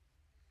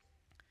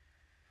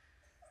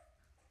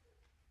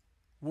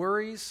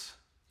 Worries,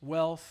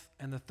 wealth,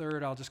 and the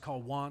third I'll just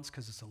call wants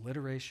because it's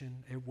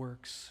alliteration. It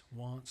works,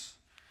 wants.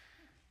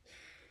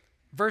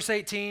 Verse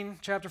 18,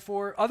 chapter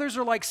 4, "Others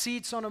are like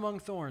seed sown among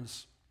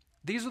thorns.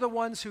 These are the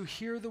ones who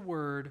hear the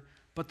word,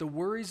 but the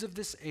worries of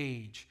this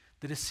age,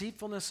 the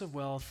deceitfulness of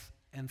wealth,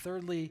 and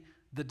thirdly,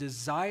 the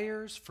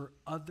desires for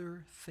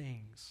other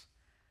things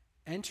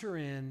enter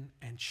in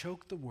and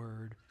choke the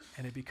word,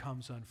 and it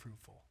becomes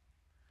unfruitful."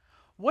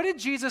 What did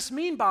Jesus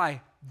mean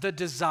by the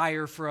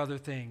desire for other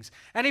things?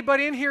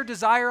 Anybody in here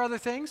desire other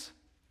things?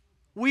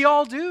 We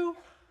all do.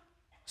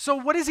 So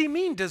what does he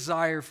mean,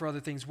 desire for other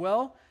things?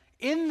 Well,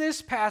 in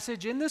this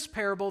passage, in this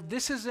parable,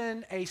 this is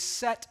in a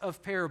set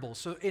of parables.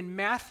 So in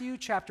Matthew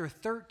chapter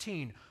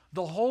 13,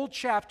 the whole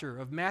chapter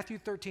of Matthew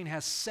 13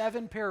 has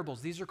 7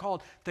 parables. These are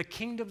called the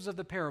kingdoms of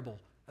the parable.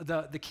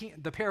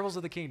 The parables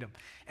of the kingdom.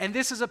 And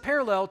this is a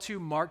parallel to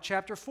Mark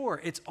chapter 4.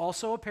 It's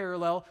also a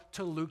parallel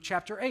to Luke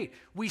chapter 8.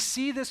 We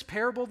see this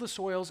parable of the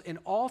soils in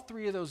all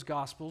 3 of those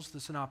gospels, the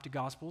synoptic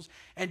gospels,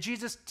 and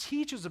Jesus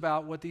teaches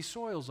about what these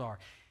soils are.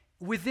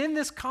 Within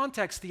this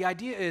context, the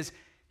idea is,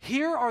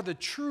 here are the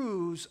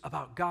truths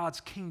about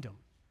God's kingdom,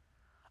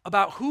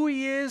 about who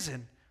he is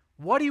and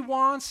what he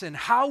wants and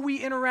how we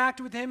interact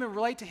with him and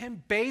relate to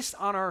him based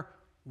on our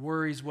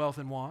worries, wealth,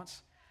 and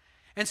wants.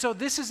 And so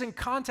this is in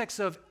context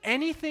of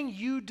anything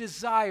you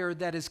desire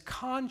that is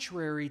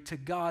contrary to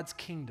God's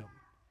kingdom,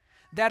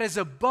 that is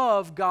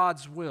above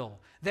God's will,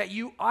 that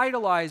you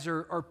idolize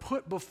or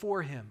put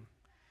before him.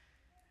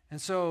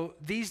 And so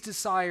these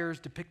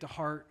desires depict a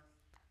heart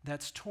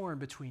that's torn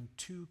between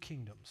 2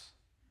 kingdoms,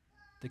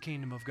 the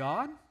kingdom of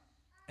God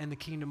and the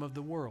kingdom of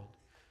the world.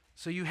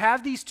 So you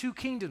have these 2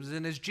 kingdoms,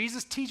 and as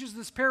Jesus teaches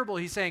this parable,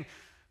 he's saying,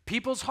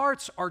 People's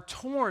hearts are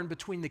torn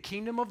between the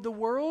kingdom of the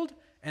world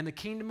and the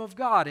kingdom of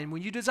God. And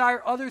when you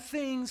desire other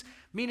things,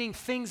 meaning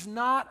things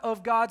not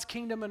of God's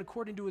kingdom and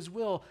according to his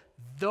will,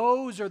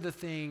 those are the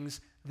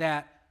things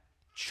that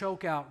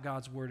choke out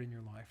God's word in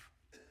your life.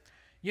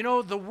 You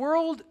know, the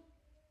world,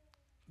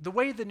 the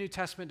way the New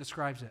Testament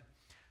describes it,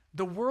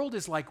 the world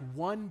is like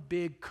one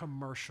big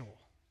commercial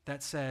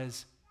that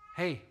says,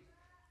 hey,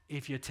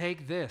 if you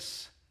take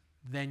this,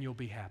 then you'll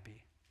be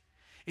happy.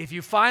 If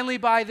you finally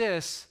buy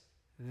this,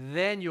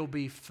 then you'll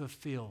be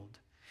fulfilled.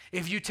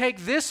 If you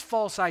take this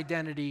false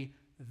identity,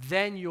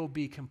 then you'll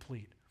be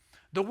complete.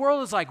 The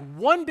world is like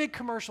one big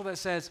commercial that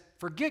says,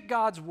 forget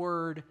God's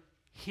word,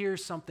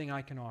 here's something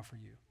I can offer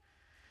you.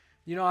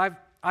 You know,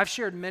 I've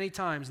shared many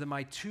times that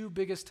my two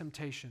biggest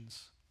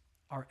temptations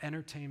are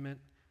entertainment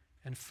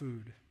and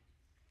food.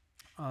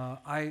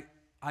 I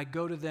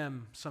go to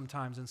them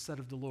sometimes instead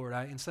of the Lord.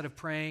 Instead of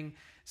praying,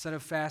 instead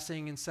of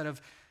fasting, instead of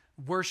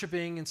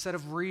worshiping, instead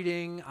of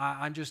reading,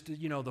 I'm just,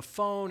 the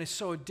phone is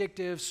so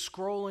addictive,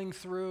 scrolling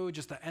through,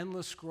 just the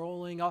endless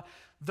scrolling.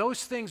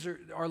 Those things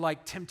are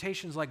like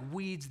temptations, like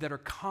weeds that are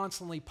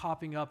constantly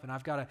popping up, and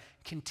I've got to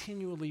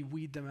continually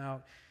weed them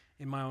out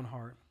in my own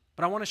heart.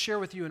 But I want to share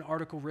with you an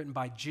article written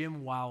by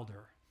Jim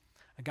Wilder,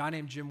 a guy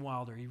named Jim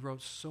Wilder. He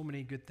wrote so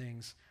many good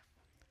things.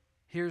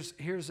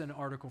 Here's an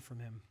article from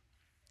him.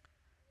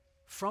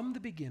 From the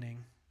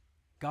beginning,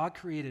 God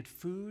created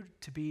food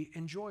to be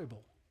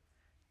enjoyable,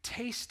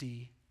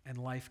 tasty, and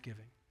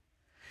life-giving.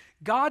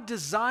 God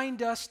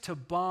designed us to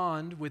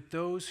bond with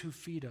those who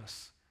feed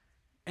us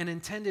and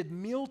intended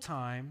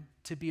mealtime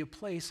to be a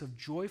place of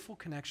joyful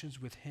connections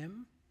with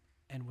Him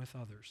and with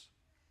others.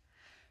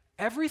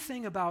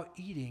 Everything about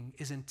eating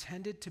is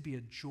intended to be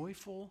a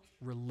joyful,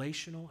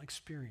 relational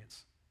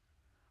experience,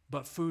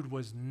 but food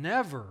was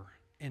never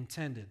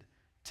intended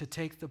to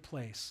take the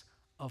place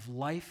of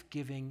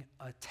life-giving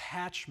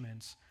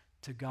attachments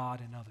to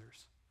God and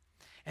others.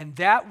 And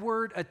that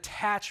word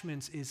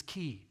attachments is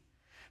key,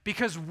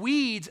 because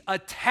weeds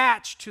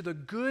attach to the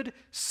good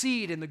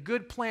seed and the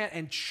good plant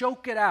and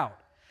choke it out.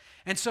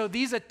 And so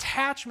these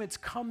attachments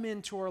come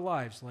into our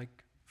lives like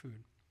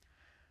food.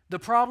 The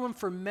problem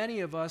for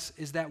many of us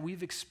is that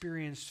we've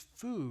experienced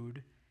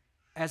food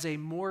as a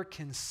more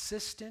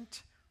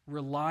consistent,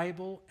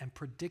 reliable, and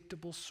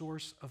predictable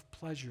source of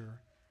pleasure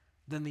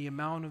than the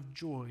amount of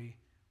joy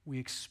we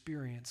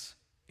experience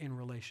in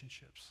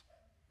relationships.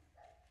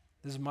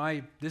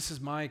 This is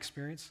my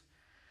experience.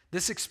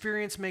 This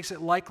experience makes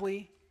it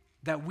likely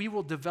that we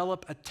will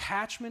develop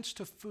attachments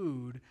to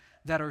food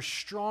that are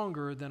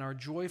stronger than our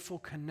joyful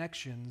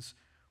connections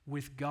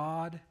with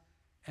God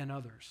and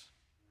others.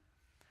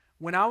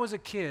 When I was a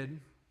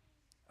kid,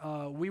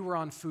 we were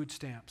on food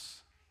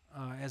stamps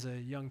as a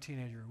young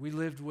teenager. We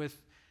lived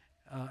with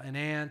an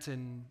aunt,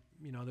 and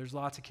there's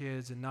lots of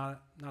kids and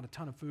not a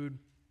ton of food,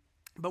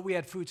 but we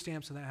had food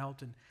stamps, and that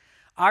helped. And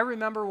I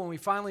remember when we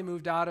finally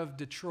moved out of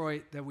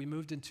Detroit that we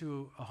moved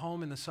into a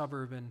home in the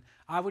suburb, and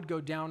I would go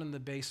down in the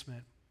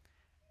basement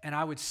and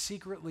I would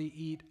secretly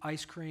eat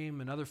ice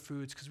cream and other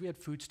foods because we had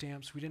food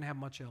stamps. We didn't have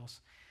much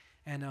else.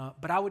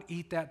 But I would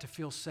eat that to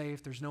feel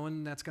safe. There's no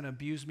one that's going to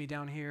abuse me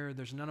down here.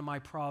 There's none of my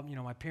problem.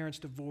 My parents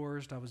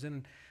divorced. I was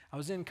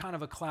in kind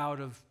of a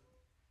cloud of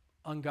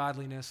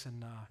ungodliness,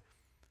 and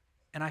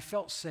I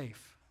felt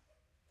safe.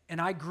 And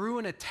I grew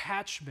an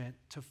attachment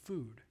to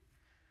food.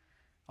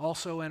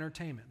 Also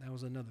entertainment. That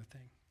was another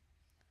thing.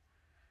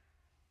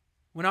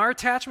 When our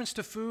attachments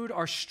to food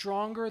are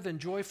stronger than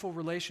joyful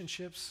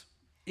relationships,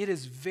 it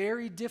is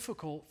very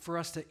difficult for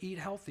us to eat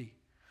healthy.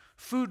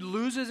 Food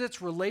loses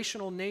its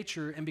relational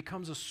nature and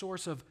becomes a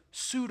source of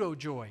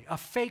pseudo-joy, a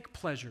fake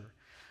pleasure,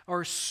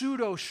 or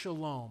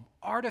pseudo-shalom,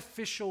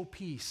 artificial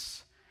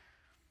peace,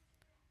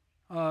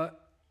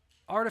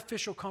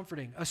 artificial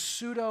comforting, a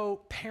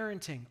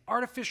pseudo-parenting,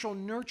 artificial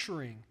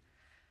nurturing.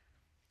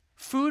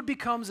 Food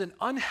becomes an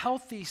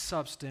unhealthy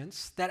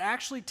substance that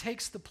actually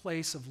takes the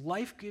place of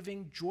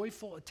life-giving,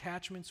 joyful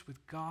attachments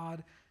with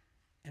God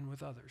and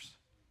with others.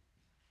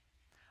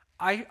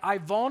 I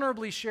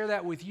vulnerably share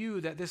that with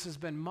you, that this has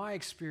been my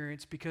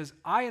experience, because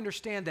I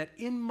understand that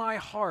in my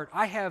heart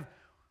I have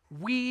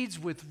weeds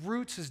with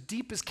roots as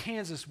deep as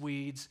Kansas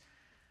weeds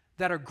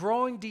that are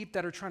growing deep,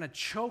 that are trying to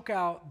choke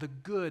out the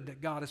good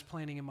that God is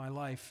planting in my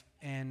life.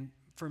 And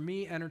for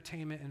me,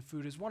 entertainment and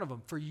food is one of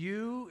them. For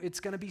you, it's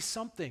going to be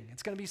something.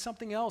 It's going to be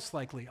something else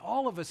likely.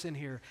 All of us in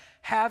here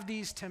have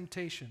these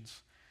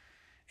temptations.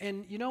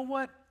 And you know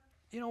what?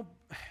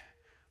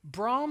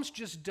 Brahms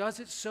just does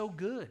it so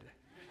good.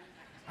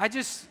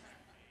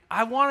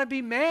 I want to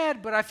be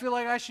mad, but I feel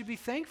like I should be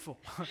thankful.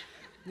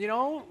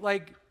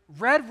 Like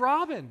Red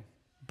Robin,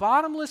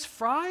 bottomless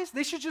fries,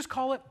 they should just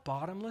call it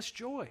bottomless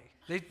joy.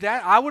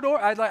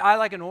 I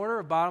like an order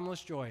of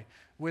bottomless joy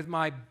with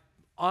my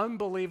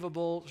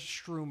unbelievable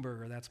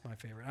Strumberger. That's my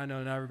favorite. I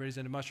know not everybody's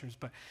into mushrooms,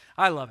 but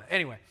I love it.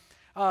 Anyway,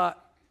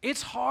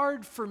 it's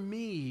hard for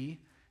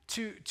me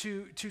to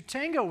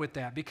tango with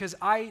that because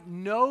I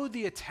know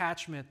the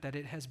attachment that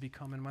it has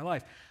become in my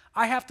life.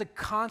 I have to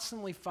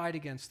constantly fight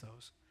against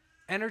those.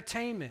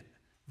 Entertainment,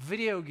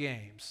 video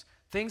games,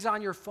 things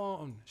on your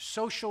phone,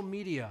 social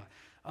media,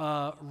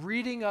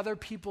 reading other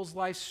people's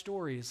life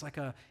stories,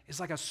 it's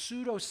like a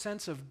pseudo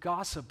sense of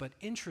gossip, but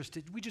interest.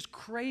 We just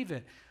crave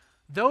it.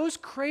 Those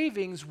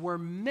cravings were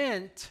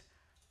meant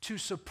to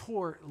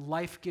support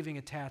life-giving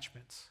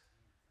attachments.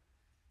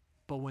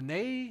 But when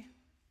they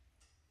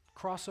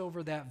cross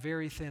over that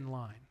very thin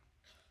line,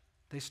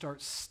 they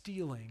start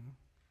stealing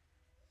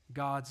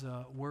God's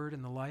word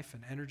and the life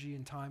and energy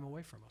and time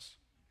away from us.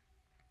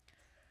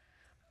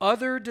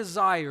 Other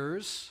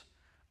desires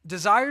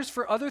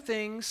for other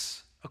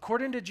things,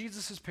 according to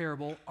Jesus'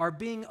 parable, are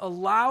being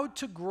allowed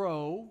to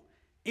grow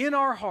in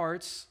our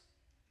hearts,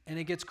 and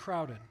it gets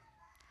crowded.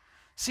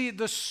 See,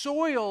 the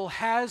soil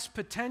has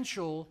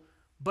potential,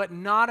 but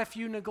not if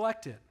you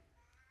neglect it.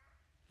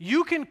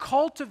 You can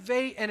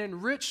cultivate and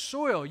enrich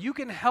soil. You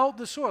can help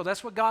the soil.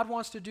 That's what God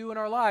wants to do in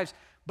our lives.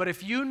 But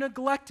if you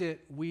neglect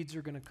it, weeds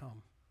are going to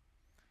come.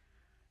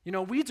 You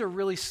know, weeds are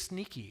really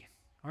sneaky,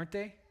 aren't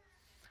they?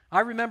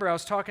 I remember I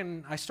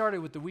started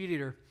with the weed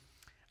eater.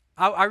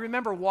 I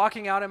remember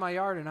walking out in my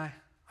yard and I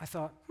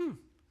thought,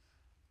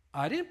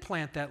 I didn't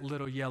plant that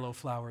little yellow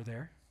flower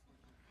there.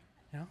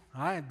 You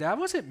know, that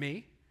wasn't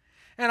me.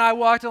 And I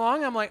walked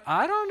along, I'm like,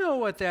 I don't know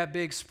what that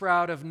big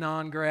sprout of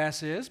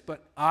non-grass is,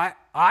 but I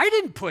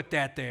didn't put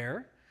that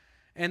there.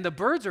 And the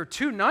birds are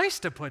too nice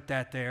to put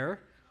that there.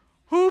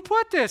 Who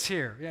put this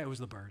here? Yeah, it was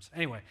the birds.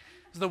 Anyway,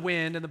 it was the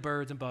wind and the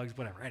birds and bugs,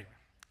 whatever. Anyway,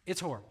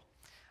 it's horrible.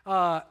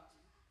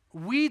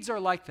 Weeds are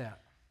like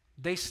that.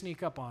 They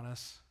sneak up on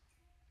us.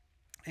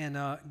 And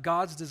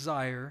God's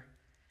desire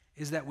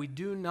is that we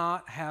do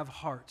not have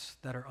hearts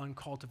that are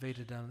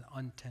uncultivated and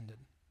untended.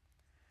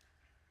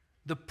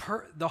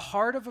 The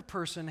heart of a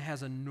person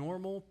has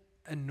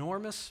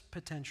enormous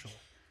potential,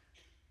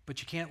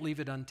 but you can't leave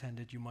it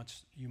untended. You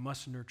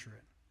must nurture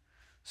it.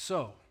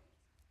 So,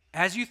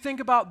 as you think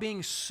about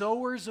being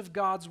sowers of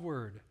God's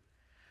word,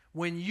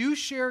 when you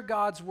share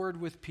God's word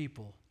with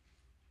people,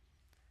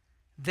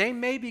 they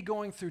may be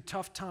going through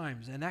tough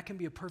times, and that can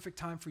be a perfect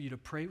time for you to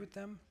pray with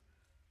them,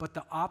 but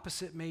the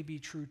opposite may be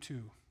true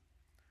too.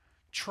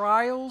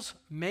 Trials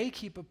may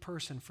keep a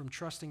person from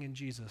trusting in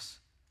Jesus,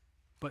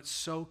 but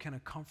so can a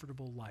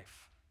comfortable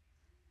life.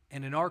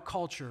 And in our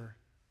culture,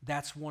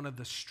 that's one of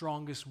the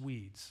strongest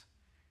weeds,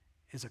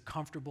 is a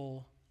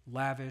comfortable,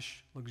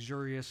 lavish,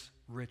 luxurious,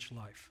 rich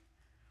life.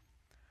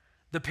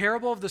 The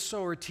parable of the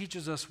sower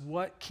teaches us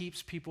what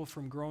keeps people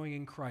from growing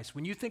in Christ.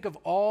 When you think of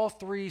all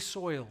three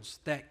soils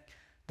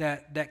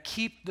that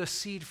keep the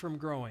seed from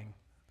growing,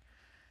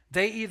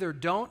 they either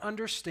don't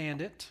understand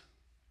it,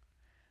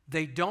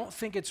 they don't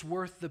think it's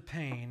worth the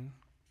pain,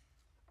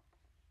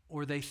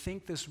 or they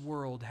think this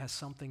world has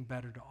something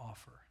better to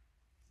offer.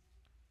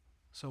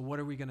 So what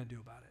are we going to do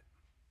about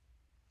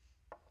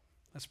it?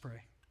 Let's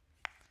pray.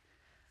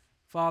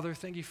 Father,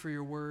 thank you for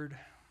your word.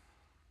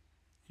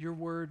 Your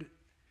word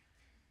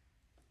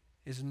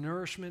is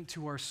nourishment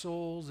to our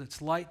souls.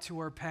 It's light to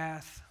our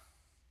path.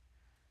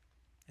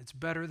 It's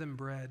better than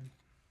bread.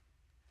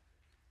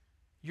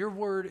 Your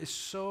word is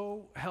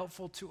so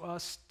helpful to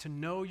us to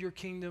know your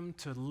kingdom,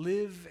 to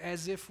live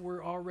as if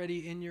we're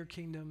already in your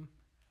kingdom,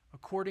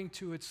 according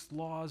to its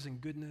laws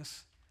and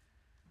goodness,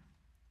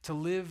 to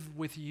live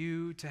with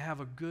you, to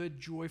have a good,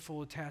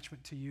 joyful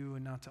attachment to you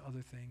and not to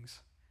other things.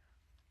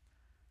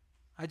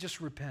 I just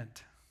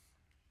repent.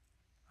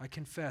 I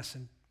confess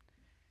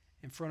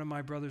in front of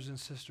my brothers and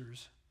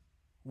sisters,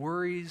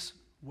 worries,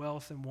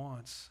 wealth, and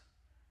wants,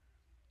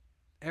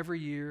 every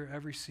year,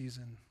 every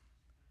season,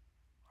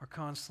 are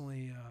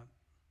constantly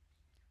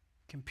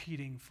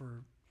competing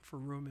for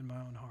room in my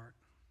own heart.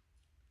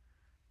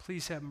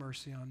 Please have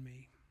mercy on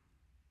me.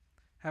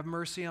 Have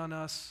mercy on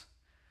us.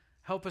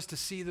 Help us to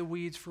see the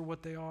weeds for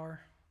what they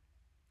are.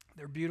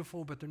 They're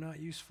beautiful, but they're not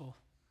useful.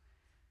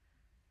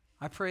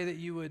 I pray that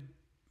you would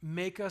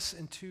make us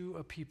into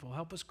a people.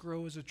 Help us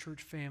grow as a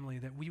church family,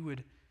 that we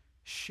would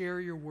share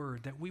your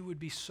word, that we would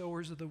be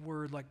sowers of the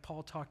word like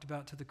Paul talked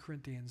about to the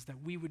Corinthians,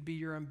 that we would be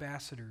your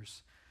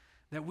ambassadors,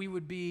 that we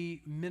would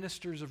be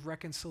ministers of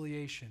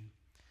reconciliation,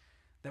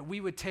 that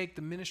we would take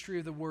the ministry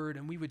of the word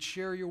and we would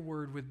share your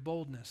word with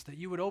boldness, that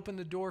you would open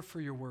the door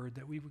for your word,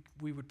 that we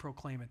would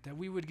proclaim it, that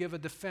we would give a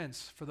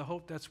defense for the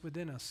hope that's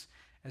within us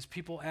as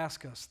people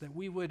ask us, that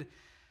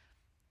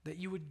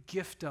you would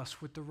gift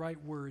us with the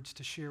right words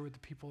to share with the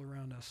people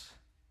around us.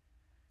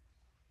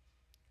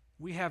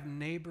 We have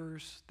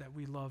neighbors that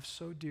we love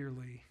so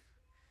dearly.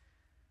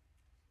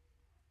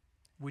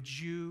 Would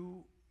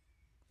you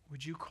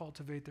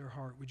cultivate their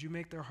heart? Would you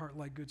make their heart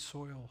like good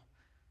soil,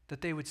 that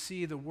they would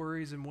see the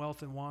worries and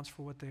wealth and wants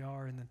for what they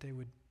are and that they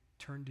would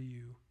turn to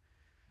you?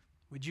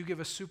 Would you give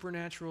us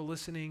supernatural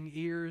listening,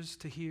 ears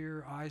to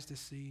hear, eyes to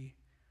see?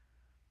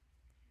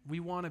 We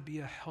want to be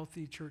a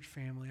healthy church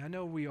family. I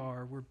know we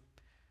are.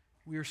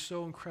 We are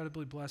so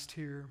incredibly blessed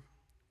here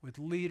with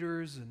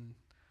leaders and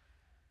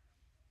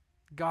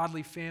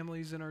godly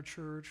families in our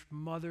church,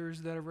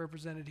 mothers that are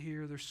represented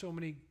here. There's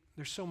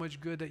so much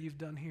good that you've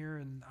done here,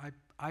 and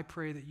I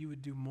pray that you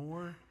would do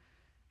more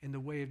in the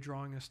way of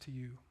drawing us to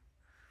you.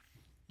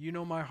 You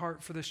know my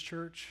heart for this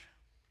church.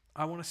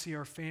 I want to see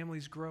our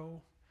families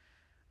grow.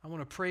 I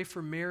want to pray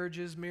for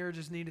marriages.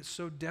 Marriages need it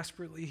so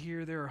desperately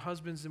here. There are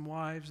husbands and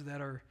wives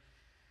that are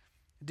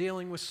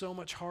dealing with so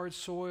much hard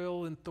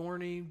soil and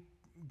thorny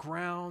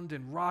ground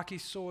and rocky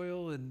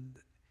soil. And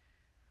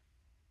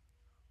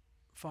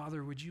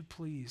Father, would you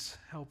please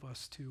help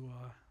us to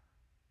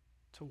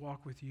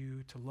walk with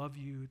you, to love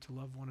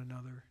one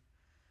another?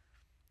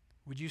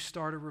 Would you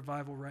start a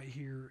revival right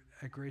here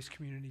at Grace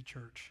Community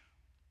Church?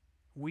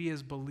 We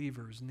as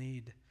believers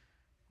need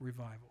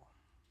revival.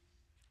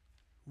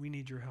 We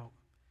need your help.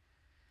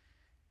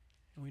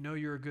 And we know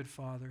you're a good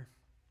Father.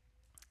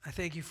 I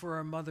thank you for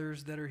our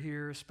mothers that are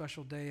here, a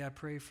special day. I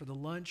pray for the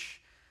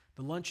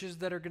lunches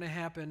that are going to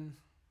happen,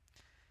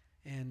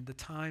 and the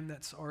time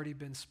that's already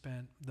been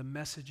spent, the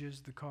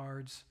messages, the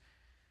cards.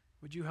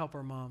 Would you help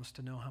our moms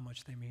to know how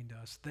much they mean to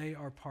us? They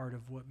are part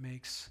of what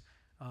makes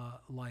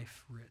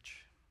life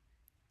rich.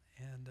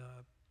 And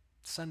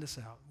send us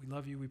out. We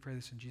love you. We pray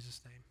this in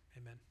Jesus' name.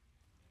 Amen.